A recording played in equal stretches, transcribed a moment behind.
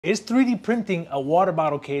Is 3D printing a water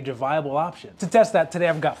bottle cage a viable option? To test that, today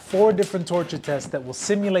I've got 4 different torture tests that will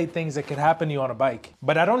simulate things that could happen to you on a bike.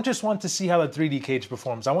 But I don't just want to see how the 3D cage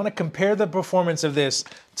performs. I want to compare the performance of this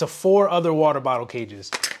to 4 other water bottle cages.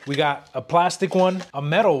 We got a plastic one, a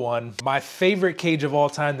metal one, my favorite cage of all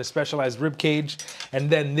time, the Specialized rib cage, and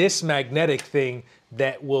then this magnetic thing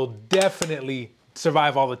that will definitely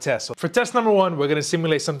survive all the tests. So for test number 1, we're gonna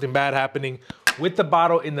simulate something bad happening with the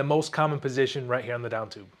bottle in the most common position right here on the down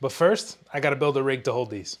tube. But first, I gotta build a rig to hold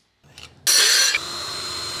these.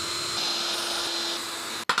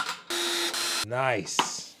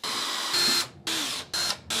 Nice.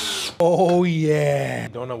 Oh yeah.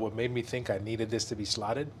 Don't know what made me think I needed this to be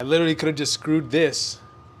slotted. I literally could have just screwed this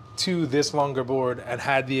to this longer board and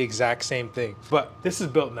had the exact same thing. But this is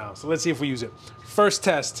built now, so let's see if we use it. First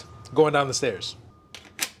test, going down the stairs.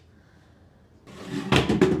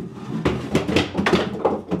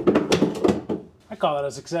 I call that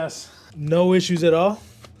a success. No issues at all.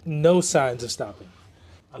 No signs of stopping.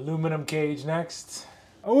 Aluminum cage next.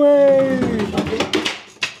 Away!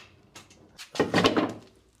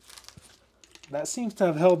 That seems to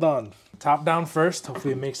have held on. Top down first.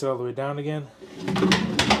 Hopefully it makes it all the way down again.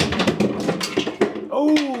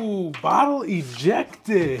 Oh, bottle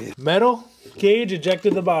ejected. Metal cage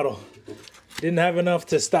ejected the bottle. Didn't have enough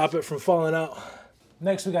to stop it from falling out.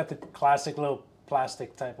 Next we got the classic little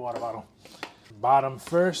plastic type water bottle. Bottom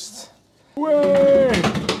first. Way!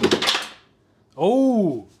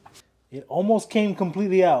 Oh, it almost came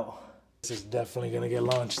completely out. This is definitely gonna get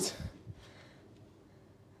launched.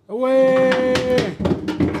 Away!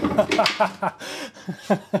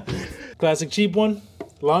 Classic cheap one.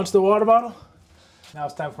 Launch the water bottle. Now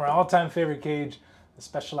it's time for my all-time favorite cage, the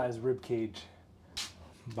Specialized rib cage.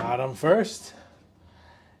 Bottom first.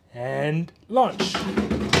 And launch.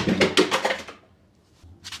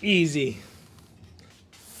 Easy.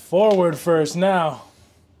 Forward first now.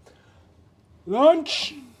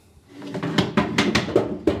 Launch.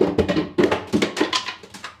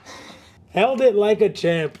 Held it like a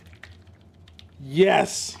champ.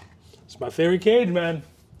 Yes. It's my favorite cage, man.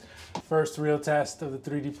 First real test of the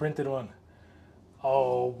 3D printed one.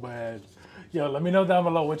 Oh, man. Yo, let me know down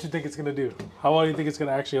below what you think it's gonna do. How well do you think it's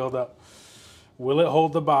gonna actually hold up? Will it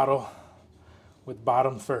hold the bottle with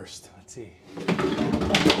bottom first? Let's see.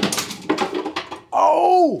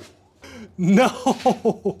 Oh!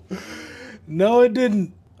 No! No, it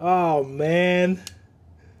didn't. Oh, man.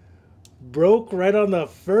 Broke right on the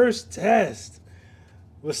first test.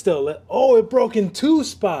 But still, oh, it broke in 2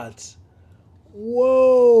 spots.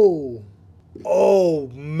 Whoa. Oh,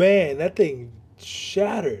 man, that thing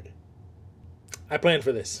shattered. I planned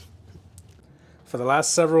for this. For the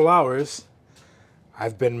last several hours,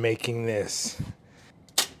 I've been making this.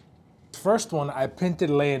 First one, I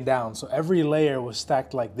printed laying down, so every layer was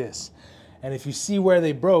stacked like this. And if you see where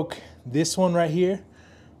they broke, this one right here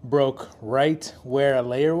broke right where a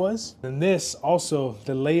layer was. And this also,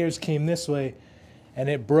 the layers came this way and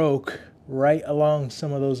it broke right along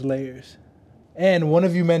some of those layers. And one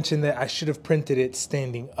of you mentioned that I should have printed it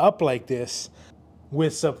standing up like this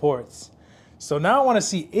with supports. So now I want to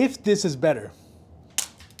see if this is better.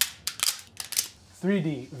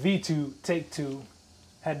 3D, V2, take 2,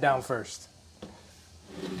 head down first.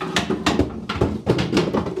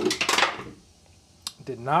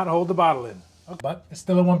 Did not hold the bottle in. Okay. But it's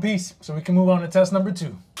still in one piece, so we can move on to test number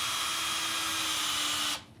 2.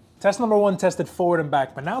 Test number 1 tested forward and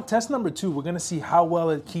back, but now test number 2, we're gonna see how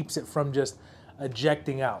well it keeps it from just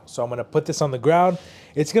ejecting out. So I'm gonna put this on the ground,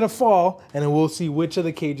 it's gonna fall, and then we'll see which of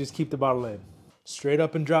the cages keep the bottle in. Straight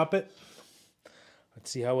up and drop it. Let's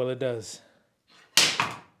see how well it does.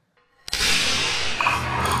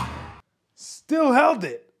 Still held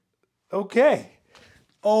it. Okay.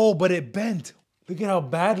 Oh, but it bent. Look at how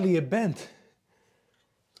badly it bent.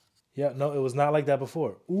 Yeah, no, it was not like that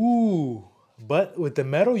before. Ooh, but with the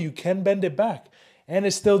metal, you can bend it back. And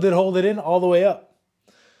it still did hold it in all the way up.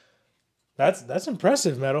 That's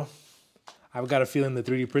impressive, metal. I've got a feeling the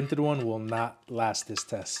 3D printed one will not last this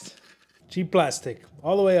test. Cheap plastic,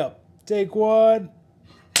 all the way up. Take 1.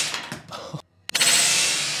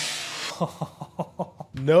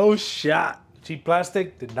 No shot. Cheap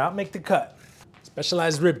plastic did not make the cut.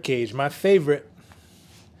 Specialized rib cage, my favorite.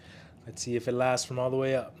 Let's see if it lasts from all the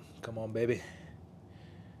way up. Come on, baby.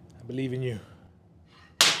 I believe in you.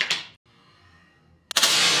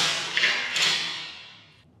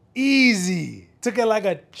 Easy. Took it like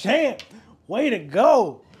a champ. Way to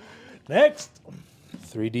go. Next.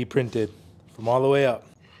 3D printed from all the way up.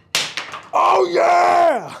 Oh,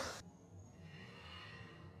 yeah.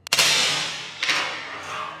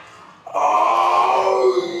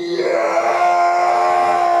 Oh, yeah.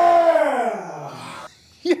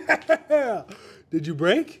 Yeah! Did you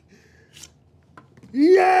break?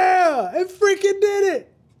 Yeah! It freaking did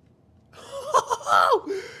it!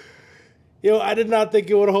 Yo, I did not think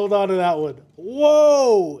it would hold on to that one.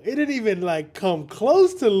 Whoa! It didn't even like come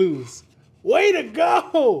close to loose. Way to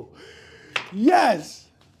go! Yes!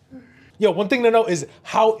 Yo, one thing to note is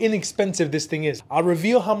how inexpensive this thing is. I'll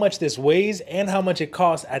reveal how much this weighs and how much it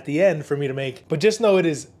costs at the end for me to make, but just know it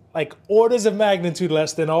is like orders of magnitude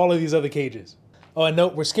less than all of these other cages. Oh, and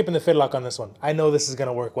note, we're skipping the fidlock on this one. I know this is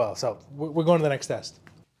gonna work well, so we're going to the next test.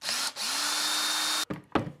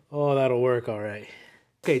 Oh, that'll work all right.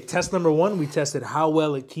 Okay, test number 1, we tested how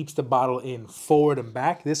well it keeps the bottle in forward and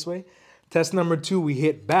back this way. Test number 2, we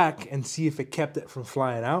hit back and see if it kept it from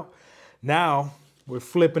flying out. Now, we're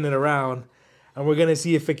flipping it around and we're gonna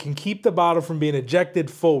see if it can keep the bottle from being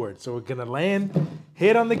ejected forward. So we're gonna land,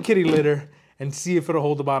 hit on the kitty litter, and see if it'll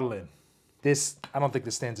hold the bottle in. This, I don't think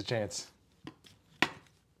this stands a chance.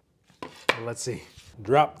 But let's see.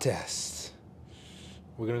 Drop test.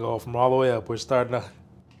 We're gonna go from all the way up. We're starting to...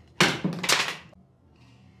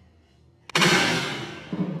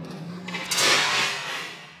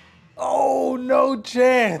 Oh, no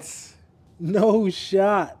chance. No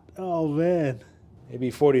shot. Oh, man. Maybe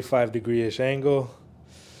 45-degree-ish angle.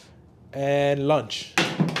 And lunch.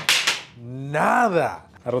 Nada.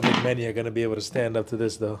 I don't think many are going to be able to stand up to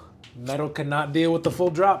this, though. Metal cannot deal with the full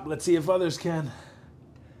drop. Let's see if others can.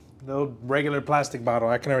 No regular plastic bottle.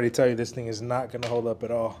 I can already tell you this thing is not going to hold up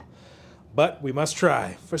at all. But we must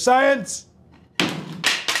try. For science!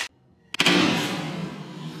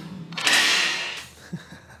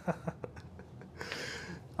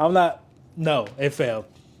 No, it failed.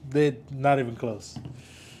 Not even close.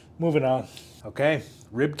 Moving on. Okay,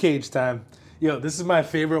 rib cage time. Yo, this is my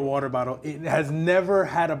favorite water bottle. It has never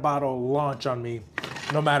had a bottle launch on me.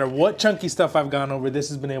 No matter what chunky stuff I've gone over, this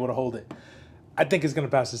has been able to hold it. I think it's gonna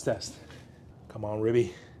pass this test. Come on,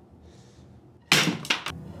 Ribby.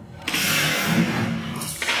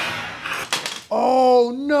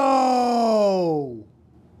 Oh, no!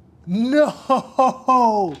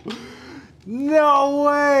 No! No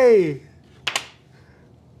way!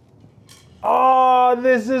 Oh,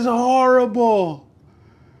 this is horrible.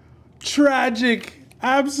 Tragic.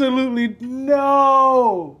 Absolutely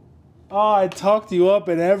no. Oh, I talked you up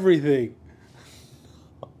and everything.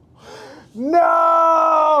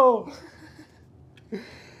 No!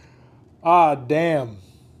 Ah, damn.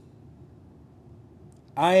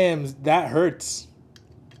 That hurts.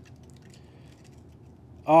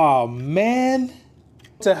 Oh, man.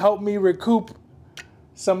 To help me recoup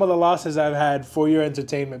some of the losses I've had for your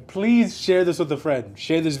entertainment, please share this with a friend.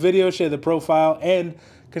 Share this video, share the profile, and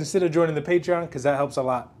consider joining the Patreon because that helps a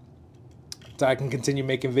lot. So I can continue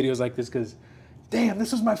making videos like this because, damn,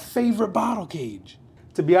 this was my favorite bottle cage.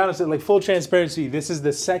 To be honest, like full transparency, this is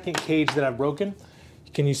the second cage that I've broken.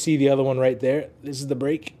 Can you see the other one right there? This is the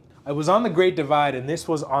break. I was on the Great Divide and this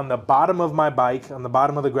was on the bottom of my bike, on the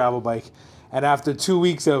bottom of the gravel bike. And after 2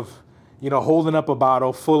 weeks of holding up a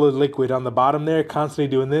bottle full of liquid on the bottom there, constantly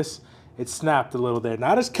doing this, it snapped a little there.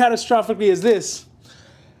 Not as catastrophically as this,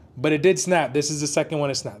 but it did snap. This is the second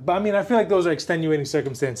one it snapped. But I mean, I feel like those are extenuating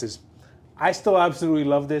circumstances. I still absolutely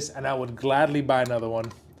love this, and I would gladly buy another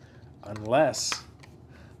one, unless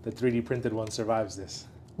the 3D printed one survives this.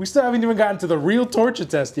 We still haven't even gotten to the real torture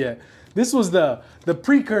test yet. This was the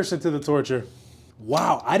precursor to the torture.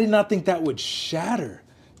 Wow, I did not think that would shatter.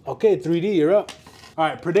 Okay, 3D, you're up. All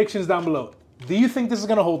right, predictions down below. Do you think this is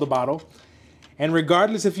gonna hold the bottle? And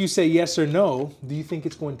regardless if you say yes or no, do you think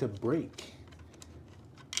it's going to break?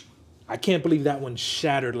 I can't believe that one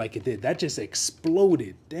shattered like it did. That just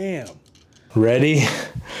exploded, damn. Ready?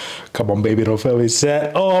 Come on, baby, don't fail me.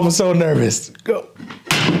 Set. Oh, I'm so nervous. Go.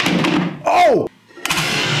 Oh!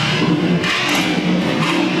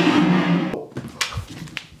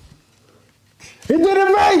 It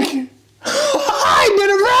didn't break! It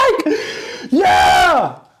didn't break!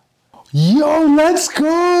 Yeah! Yo, let's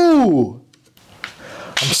go!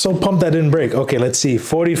 I'm so pumped that didn't break. Okay, let's see.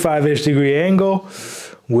 45-ish degree angle.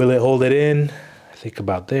 Will it hold it in? I think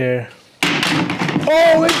about there.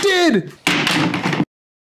 Oh, it did!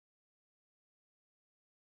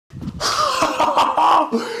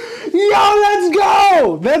 Yo, let's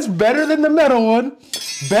go! That's better than the metal one.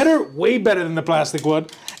 Way better than the plastic one.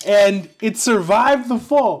 And it survived the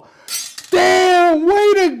fall. Damn,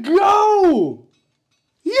 way to go!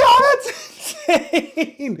 Yo, that's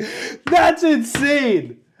insane! That's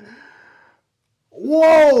insane!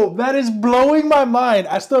 Whoa, that is blowing my mind.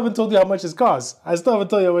 I still haven't told you how much this costs.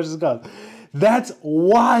 That's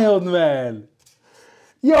wild, man.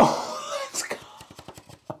 Yo, let's go.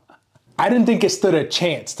 I didn't think it stood a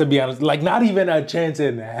chance, to be honest. Like, not even a chance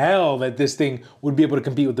in hell that this thing would be able to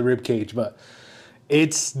compete with the rib cage, but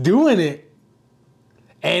it's doing it.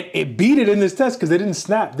 And it beat it in this test because it didn't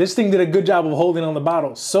snap. This thing did a good job of holding on the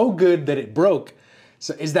bottle. So good that it broke.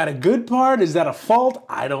 So is that a good part? Is that a fault?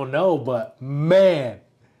 I don't know, but man,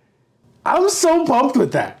 I'm so pumped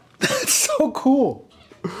with that. That's so cool.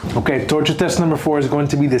 Okay, torture test number 4 is going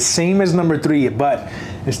to be the same as number 3, but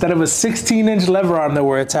instead of a 16-inch lever arm that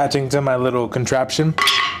we're attaching to my little contraption,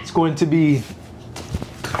 it's going to be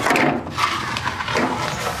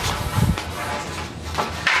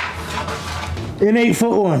an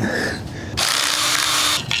 8-foot one.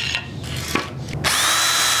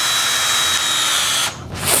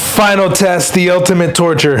 Final test, the ultimate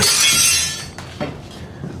torture.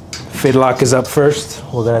 Fidlock is up first.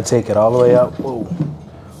 We're gonna take it all the way up. Whoa.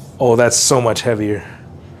 Oh, that's so much heavier.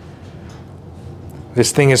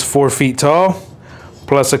 This thing is 4 feet tall,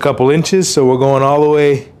 plus a couple inches, so we're going all the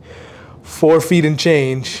way 4 feet and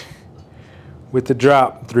change with the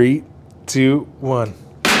drop. 3, 2, 1.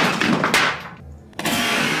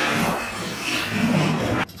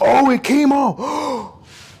 Oh, it came off. Oh.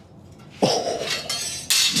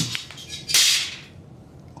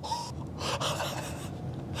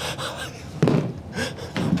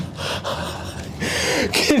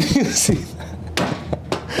 Can you see that?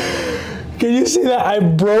 Can you see that? I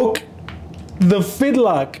broke the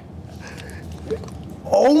Fidlock.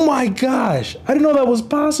 Oh my gosh. I didn't know that was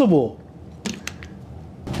possible.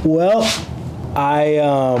 Well, I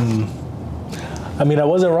mean, I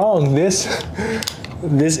wasn't wrong. This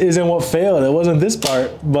isn't what failed. It wasn't this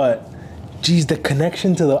part, but geez, the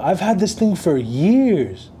connection to I've had this thing for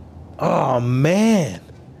years. Oh man.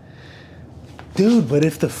 Dude, but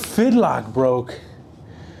if the Fidlock broke,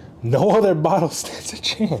 no other bottle stands a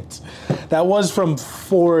chance. That was from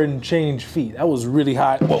 4 and change feet. That was really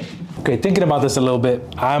high. Whoa. Okay, thinking about this a little bit,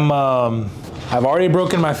 I've already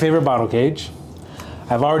broken my favorite bottle cage.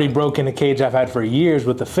 I've already broken a cage I've had for years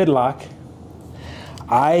with the Fidlock.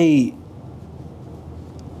 I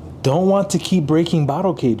don't want to keep breaking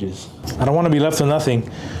bottle cages. I don't want to be left with nothing.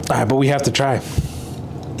 All right, but we have to try.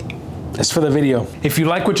 That's for the video. If you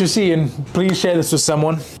like what you're seeing, please share this with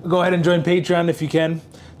someone. Go ahead and join Patreon if you can,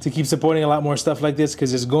 to keep supporting a lot more stuff like this,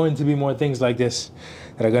 because there's going to be more things like this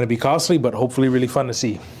that are going to be costly, but hopefully really fun to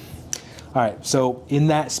see. All right, so in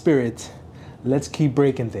that spirit, let's keep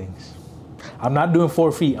breaking things. I'm not doing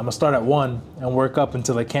 4 feet. I'm gonna start at 1 and work up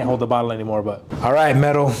until I can't hold the bottle anymore. But all right,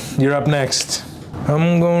 Metal, you're up next.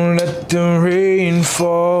 I'm gonna let the rain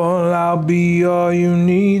fall. I'll be all you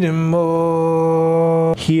need and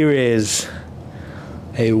more. Here is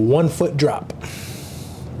a 1 foot drop.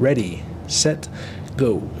 Ready, set,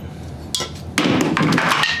 go.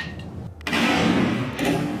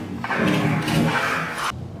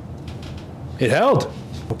 It held.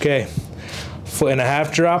 Okay, 1.5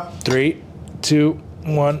 foot drop. 3, 2,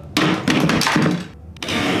 1.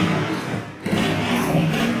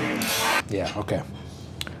 Yeah, okay.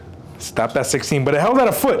 Stopped at 16, but it held at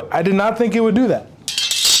a foot. I did not think it would do that.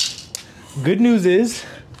 Good news is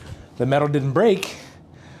the metal didn't break,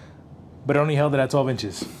 but it only held it at 12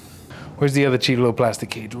 inches. Where's the other cheap little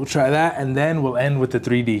plastic cage? We'll try that, and then we'll end with the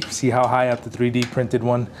 3D. See how high up the 3D printed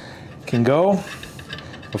one can go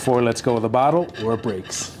before it lets go of the bottle or it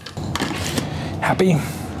breaks. Happy?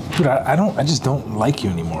 Dude, I just don't like you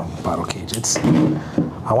anymore, bottle cage.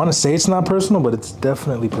 I want to say it's not personal, but it's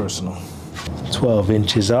definitely personal. 12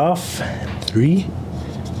 inches off. 3,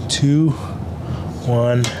 2,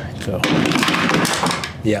 1, go.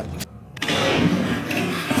 Yep.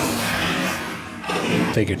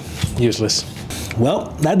 Figured. Useless.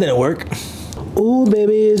 Well, that didn't work. Ooh,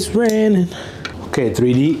 baby, it's raining. Okay,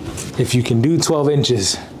 3D. If you can do 12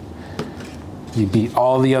 inches, you beat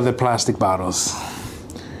all the other plastic bottles.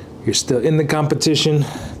 You're still in the competition.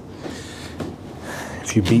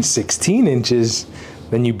 If you beat 16 inches,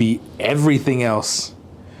 then you beat everything else.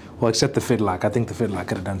 Well, except the Fidlock. I think the Fidlock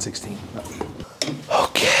could have done 16.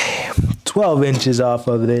 Okay, 12 inches off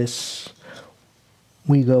of this.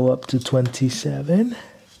 We go up to 27.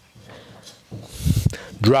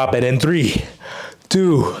 Drop it in 3,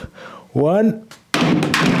 2, 1.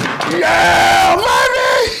 Yeah,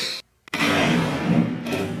 baby!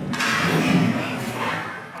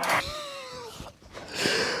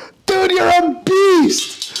 Dude, you're a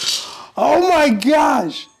beast! Oh my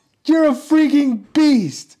gosh! You're a freaking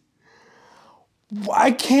beast!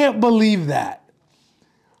 I can't believe that.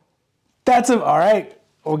 All right,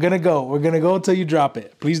 we're gonna go. We're gonna go until you drop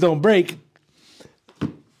it. Please don't break,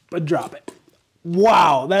 but drop it.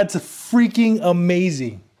 Wow, that's freaking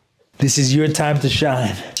amazing. This is your time to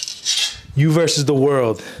shine. You versus the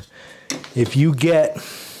world. If you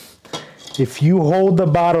hold the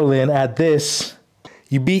bottle in at this,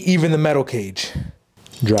 you beat even the metal cage.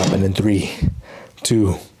 Dropping in 3,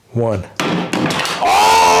 2, 1.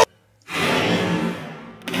 Oh!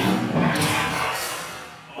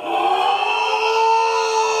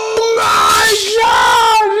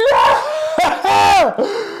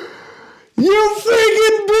 You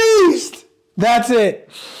freaking beast! That's it.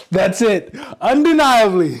 That's it.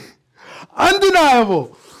 Undeniably.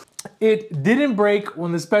 Undeniable. It didn't break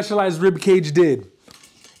when the specialized rib cage did.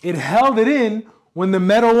 It held it in when the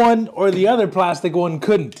metal one or the other plastic one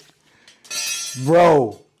couldn't.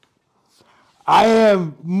 Bro, I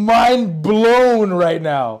am mind blown right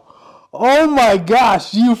now. Oh my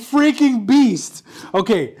gosh, you freaking beast.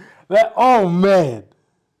 Okay, oh man.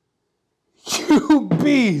 You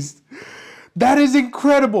beast. That is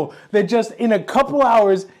incredible. That just in a couple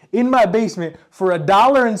hours in my basement for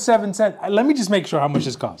 $1.07. Let me just make sure how much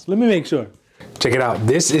this costs. Let me make sure. Check it out.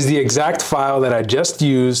 This is the exact file that I just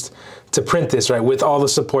used to print this, right? With all the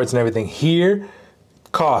supports and everything. Here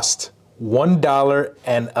cost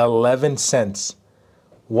 $1.11.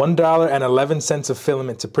 $1.11 of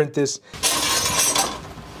filament to print this.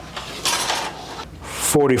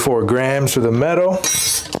 44 grams for the metal.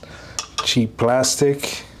 Cheap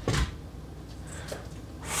plastic.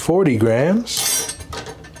 40 grams.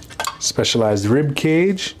 Specialized rib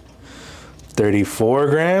cage. 34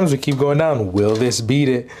 grams. We keep going down. Will this beat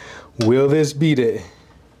it? Will this beat it?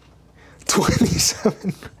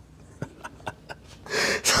 27.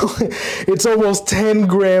 So it's almost 10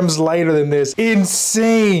 grams lighter than this.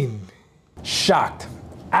 Insane. Shocked.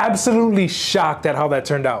 Absolutely shocked at how that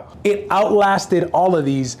turned out. It outlasted all of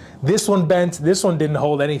these. This one bent. This one didn't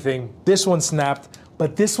hold anything. This one snapped,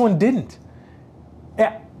 but this one didn't.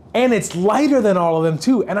 And it's lighter than all of them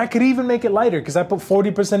too. And I could even make it lighter because I put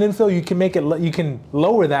 40% infill. You can make it, you can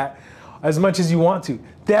lower that as much as you want to.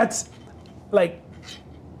 That's like,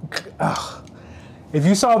 if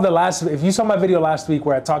you saw my video last week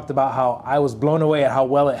where I talked about how I was blown away at how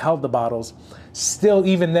well it held the bottles, still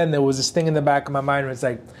even then there was this thing in the back of my mind where it's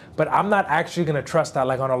like, but I'm not actually gonna trust that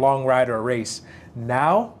like on a long ride or a race.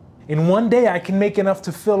 Now, in one day I can make enough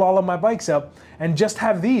to fill all of my bikes up and just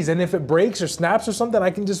have these. And if it breaks or snaps or something, I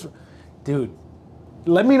can just, dude,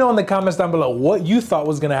 let me know in the comments down below what you thought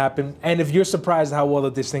was gonna happen and if you're surprised how well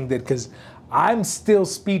that this thing did, because I'm still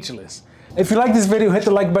speechless. If you like this video, hit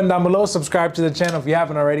the like button down below, subscribe to the channel if you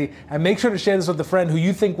haven't already, and make sure to share this with a friend who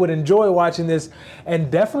you think would enjoy watching this, and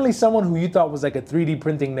definitely someone who you thought was like a 3D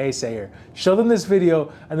printing naysayer. Show them this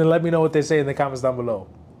video and then let me know what they say in the comments down below.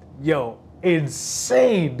 Yo,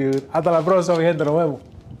 insane, dude. Hasta la próxima, mi gente. Nos vemos.